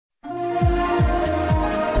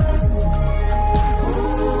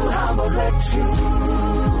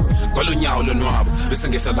Kolonyawo lonwabo bese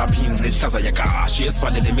ngeselapha ingce ihlaza yakashi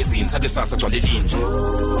esivalele emizini sathi sasa gcwale linje.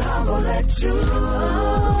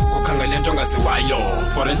 Ukhangele into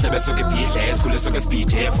ongaziwayo for endlebe soke ibhidle esikhule soke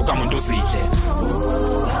sibhidef ukamuntu usidle.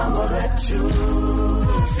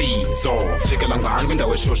 Sizo fikela ngani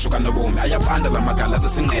kwindawo eshushu kanobomi ayabanda lamagala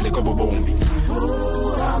zesinqele kobobomi.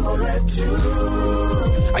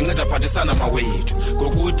 Anceda phathisana mawethu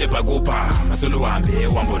ngokude bhakupha maseluhambe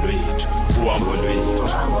uhambo lwethu uhambo lwethu.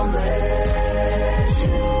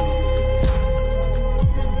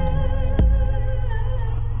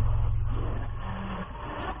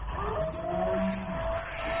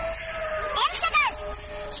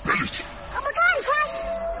 Spell it.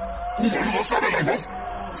 Uzosabela ngoku.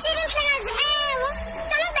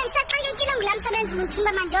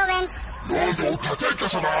 Mthimba manje owenza. Lonto uthathe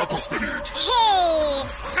ixesha lakho spell it. Hey,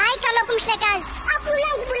 hayi kaloku mhlekazi, akula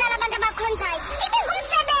ngibulala abantu abakhonzayo. Ibe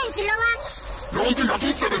ngumsebenzi lo wakho. Lonto ngathi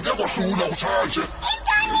umsebenzi yakwahlula utshanje.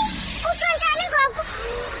 Intoni? Utshonjani ngoku?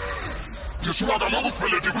 Ndishuba kaloku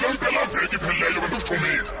spell it kule mpela veki iphelileyo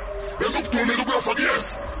bendukuthumile. Bendukuthumile ukuyofaka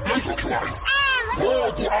iyeza nomzokhiwayo.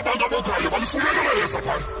 Ngoku abantu abokhayo balifumelela yeza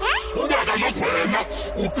phaya. Uba kaloku wena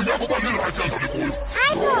ucinga ukuba lirayithi yandalo kuyo.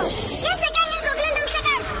 Hayi bo, yenzekani ngoku le nto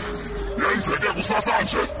mhlekazi? Yenzeke kusasa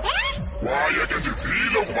nje. Kwaye ke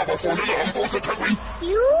ndivile ukuba bafonele umfo useThekwini.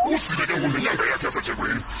 Uzile ke ngenyanga yakhe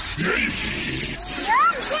yaseThekwini. Yeyi. Yo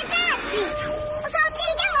mhlekazi,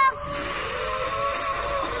 uzawuthini ke ngoku?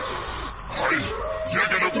 Hayi,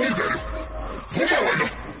 yekele kumleyo. Vuma wena.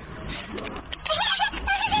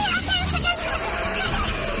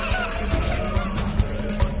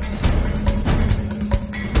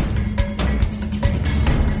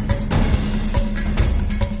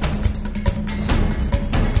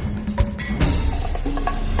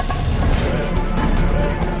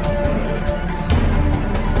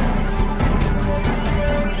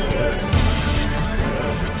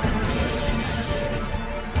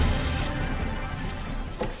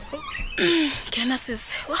 Kena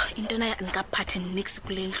sisi, into nayo andikaphathe nix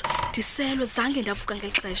kulendlu. Ndiselwe zange ndavuka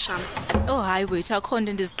ngexesha. Oh hayi wethu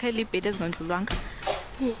akhonto ndiziqhela ibhedi ezingondlulwanga.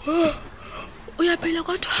 Uyaphila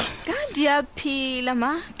kodwa? Ndiyaphila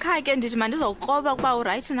ma. Cha ke ndithi mandizokroba kuba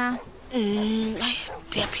uright na. Hayi,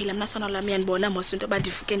 ndiyaphila mna sona lami yanibona mos into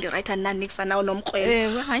bandivuke ndi-right and nix nawo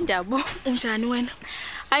nomkrwelo. Hayi ndiyabo. Unjani wena?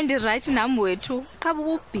 Hayi ndi-right nam wethu. Qha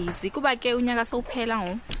ububhizi kuba ke unyaka sowuphela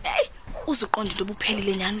ngo. Uzuqonda into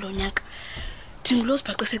obuphelile nyani lo nyaka. Ndingulo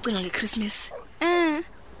sibhaqe secinga ngeChristmas.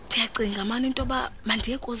 Ndiyacinga mani into ba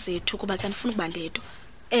mandiye kozethu kuba ke ndifuna ukuba ndedwa.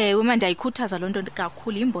 Uma ndiyayikhuthaza loo nto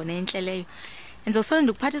kakhulu imbone entle leyo. Enzokusolo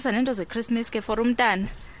ndikuphathisa nento zeChristmas ke for umntana.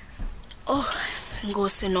 Oh,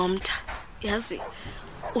 Nkosi nomtha. Yazi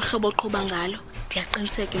uhlobo oqhuba ngalo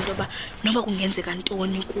ndiyaqiniseka into ba noba kungenzeka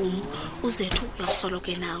ntoni kum uzethu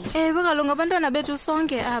uyawusoloke nawe. Kaloku ngabantwana bethu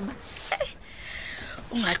sonke aba.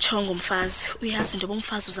 Ungachonga umfazi, uyazi into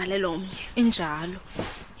bomfazi uzalela omnye. Injalo.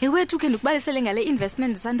 Wethu ke ndikubalisele ngale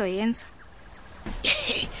investment sandoyenza.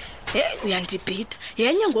 Uyandibhida.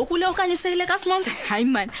 Yenye ngoku le okanye seyile kaSimons? Hayi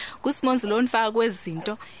man, kuSimons lo nifaka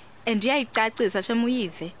kwezinto and uyayicacisa shema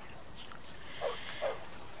uyive.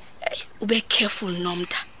 Ube careful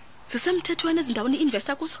nomtha. Sisemthethweni ezindaweni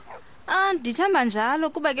investor kuso? Ndithemba njalo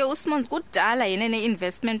kuba ke uSimons kudala yena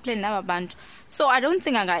ne-investment plan naba bantu. So I don't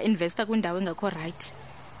think anga-investor kwindawo engakho right.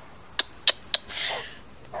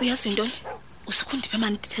 Uyazi intoni? Usukundiphe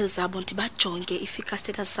mani details zabo ndibajonge ifika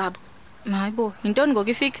status sabo. Hayibo, intoni ngoku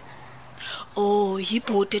ifika?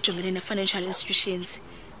 Yibhodi ejongene ne-financial institutions.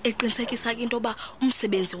 Eqinisekisa into ba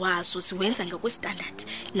umsebenzi wazo ziwenza ngokwestandard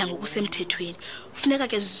nangokusemthethweni. Kufuneka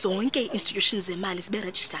ke zonke i-institutions zemali zibe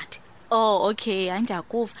registered. Okay,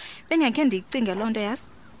 andiyakuva. Bengakhe ndiyicinge loo nto yazi.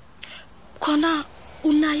 Khona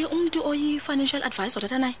unaye umuntu oyi-financial advisor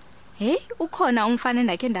tata naye? Ukhona umfana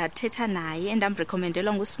endakhe ndathetha naye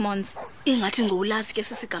endamrecomendelwa nguSimons. Ingathi ngowulazi ke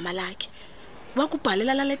sisigama lakhe.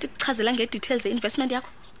 Wakubhalela lalethi kuchazela nge-details ze-investment yakho?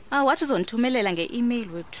 Wathi uzondithumelela nge-email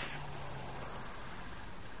wethu.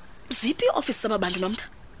 Ziphi i-office sababantu nomtha?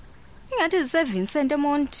 Ingathi ziseVincent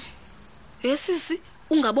eMonti. Sisi,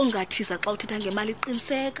 ungabongathiza xa uthetha ngemali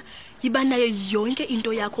iqiniseka. Yiba nayo yonke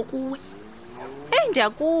into yakho kuwe.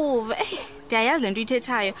 Ndiyakuva. Ndiyayazi lento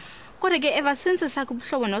uyithethayo. Kodwa ke ever since sakhe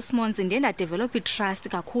ubuhlobo noSimons ndiye ndadevelop itrust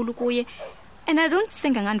kakhulu kuye. And I don't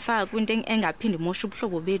think angandifaka kwinto engaphindi imosha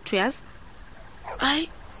ubuhlobo bethu yazi. Hayi,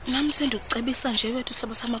 nami sendukucebisa nje wethu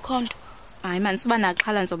sihlobo samakhondo. Hayi man, siba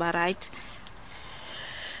naxhala nzoba right.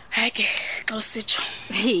 Hayi ke, xa usitsho.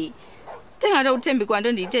 Ndingathi uthembi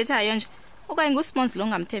kwanto ndiyithethayo nje. Okanye nguSimons lo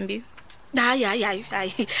ngamthembiyo. Hayi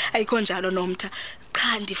ayikho njalo nomtha.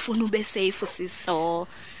 Cha ndifuna ube safe sis. So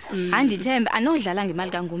andithembe anodlala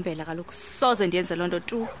ngemali kaNgumbela kaloku. Soze ndiyenze lonto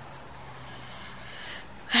tu.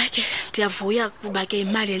 Okay, ndiyavuya kuba ke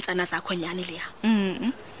imali yentsana zakho nyani leya.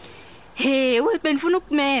 Hey, benifuna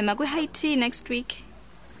ukumema kwi-high tea next week.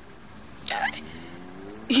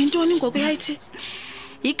 Yintoni ngoku yayithi?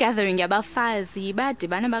 I-gathering yabafazi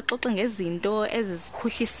badibana baxoxe ngezinto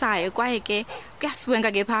ezisiphuhlisayo kwaye ke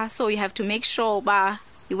kuyaswenka ke pha, so you have to make sure ba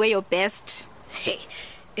you wear your best. Hey,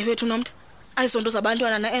 ewethu nomtha ayizonto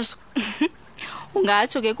zabantwana na ezo.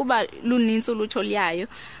 Ungatsho ke kuba luninzi ulutsho lyayo,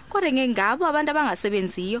 kodwa ngengabo abantu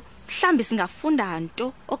abangasebenziyo mhlambi singafunda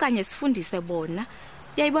nto okanye sifundise bona.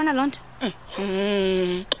 Uyayibona lonto?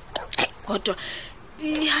 Kodwa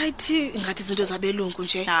ihayithi ngathi izinto zabelungu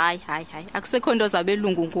nje. Hayi akusekho nto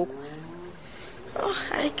zabelungu ngoku. Oh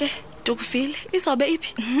hayi ke tukufile izobe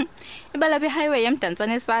iphi? Ibala behighway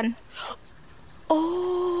emdantsane sana.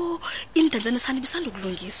 Oh imdantsane sana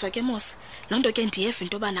ibisandukulungiswa ke mos. Lonto ke ndiyeva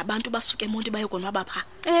into ba nabantu basuke emonti bayokonwaba pha.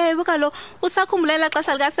 Bukalo usakhumbulela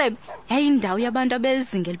xesha likaSebe yayindawo yabantu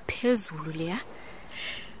abezinga eliphezulu leya.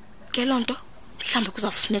 Ke lonto mhlambe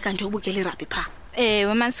kuzafuneka ndiyobukela irugby pha.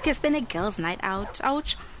 Man sikhe sibe ne-girls night out.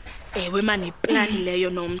 Ouch. Man iplani leyo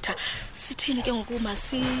nomtha. Sithini ke ngoku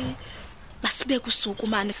masibeke usuku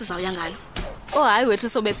manje sizawuya ngalo. Oh hayi wethu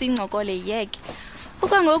sobe sincokole yeke.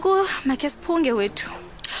 Ngoku makhe siphunge wethu.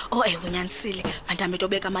 Unyanisile mandame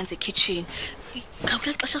tobeka amanzi ekitchen.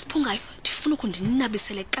 Khawukhe xesha siphungayo ndifuna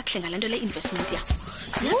ukundinabisele kakuhle ngalento le investment yakho.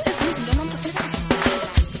 Yazi ezinye izinto nomtha funeka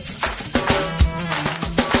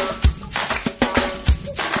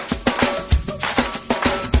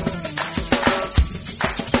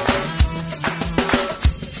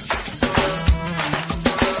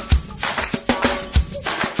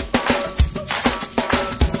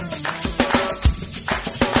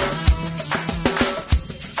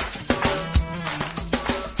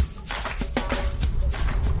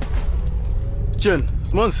Jen,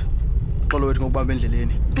 Smonzi. Xolo wethu ngokubamba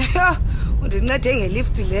endleleni. Undincede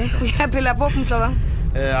ngelift le. Uyaphila phofu mhlobo?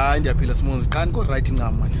 Hayi ndiyaphila Smonzi. Qani ko right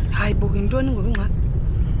ncam man. Hayi bo intoni ngoku ngxa?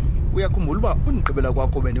 Uyakhumbula uba undigqibela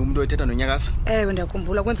kwakho bene umuntu oyithetha nonyakaza? Ewe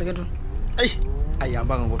ndiyakhumbula kwenzeke ntoni?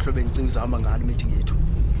 Ayihambanga ngohlobo engicingisa hamba ngalo meeting yethu.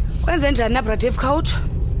 Kwenze njani na Brad Coach?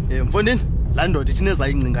 Mfondini, la ndoda ithi neza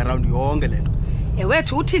ingcinga around yonke lento.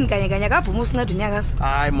 Wethu uthini kanye akavuma usinceda unyakaza?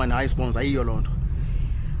 Hayi man, hayi Smonzi ayiyo lonto.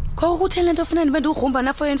 Ko ukuthi lento ufuna ndibe ndigrumba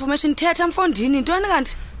na for information thetha mfondini intoni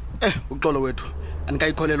kanti? Uxolo wethu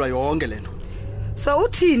anikayikholelwa yonke lento. So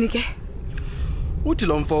uthini ke? Uthi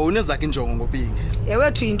lo mfo unezakhe injongo ngopinge.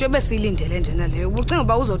 Wethu into ebesilindele njena leyo. Ubucinga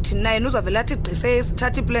ba uzothini naye uzavela athi gqise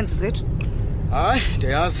isithatha plans zethu. Hayi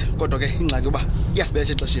ndiyazi kodwa ke ingxaki uba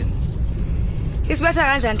iyasibetha exesheni. Isibetha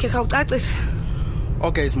kanjani ke khawucacisa?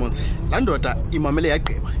 Okay Smonzi, la ndoda imamele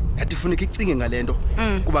yagqiba yathi funeka icinge ngalento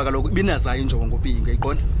kuba kaloku ibinazayo injongo ngopinge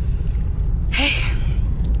iqona. Hey.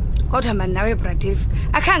 Kodwa mani nawe Bradiv,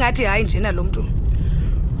 akhangathi hayi njena lo muntu.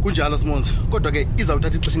 Kunjalo Smonzi, kodwa ke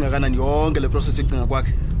izawuthatha ixesha ingakanani yonke le process icinga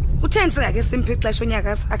kwakhe. Utheni singake simphi ixesha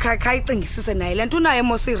unyakaza akhayicingisise naye lento unaye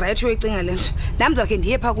mosi right uyicinga lento. Nami zakhe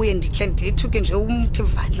ndiye pha kuye ndikhe ndithuke nje umthi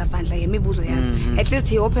vandla yemibuzo yami. At least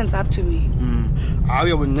he opens up to me. Hayi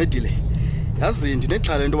uyabuncedile. Yazi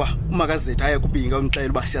ndinexhala into ba umakazethu aye kupinga umxela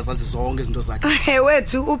uba siyazazi zonke izinto zakhe.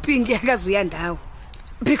 Wethu upingi akazuya ndawo.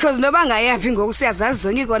 Because noba ngayaphi ngoku siyazazi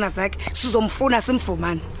zonke ikona zakhe sizomfuna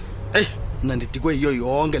simfumane. Mina ndidikwe yiyo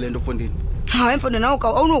yonke lento mfondini. Hayi mfondini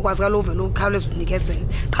awunokwazi kalove lo khawuleza unikezela.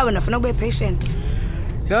 Cha wena ufuna kube patient.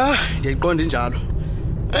 Ya ndiyayiqonda njalo.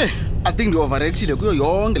 I think ndi-overreactile kuyo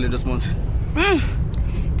yonke lento Smonzi.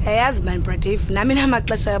 Ayazi man Bradiv nami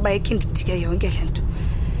namaxesha abayikhe ndidike yonke lento.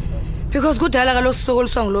 Because kudala kaloku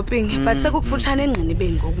sisokoliswa ngulopingi but sekukufutshane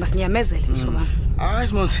engqinibeni ngoku masinyamezele mhlobo. Hayi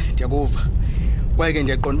Smonzi ndiyakuva. Kwaye ke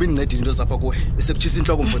ndiyaqonda ubincedile into zapha kuwe bese kuchisa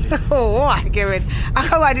inhloko mfondini. Hayi ke wena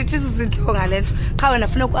akawadi tshisa izinhloko ngalento. Cha wena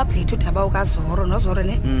ufuna uku-update udaba ukazoro nozoro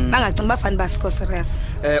ne bangacinga bafani basikho serious.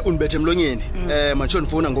 Unibethe emlonyeni. Manje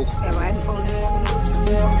ndifuna ngoku. Hayi mfowuni.